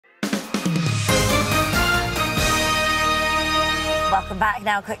Welcome back.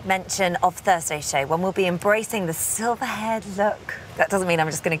 Now a quick mention of Thursday's show when we'll be embracing the silver-haired look. That doesn't mean I'm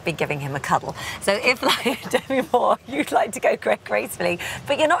just going to be giving him a cuddle. So if, like Demi Moore, you'd like to go gracefully,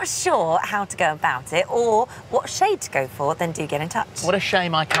 but you're not sure how to go about it or what shade to go for, then do get in touch. What a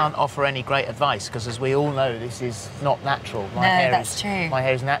shame I can't offer any great advice, because as we all know, this is not natural. No, that's true. My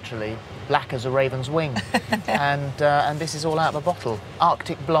hair is naturally black as a raven's wing. and this is all out of a bottle.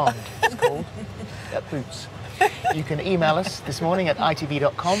 Arctic Blonde, it's called, at Boots. You can email us this morning at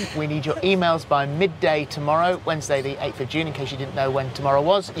itv.com. We need your emails by midday tomorrow, Wednesday the 8th of June, in case you didn't know when tomorrow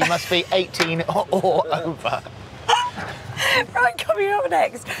was. You must be 18 or over. Right, coming up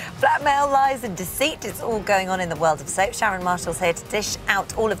next, blackmail, lies and deceit. It's all going on in the world of soap. Sharon Marshall's here to dish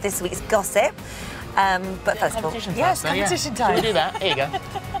out all of this week's gossip. But first of all, competition yes, time. competition time. Should we do that? Here you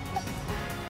go.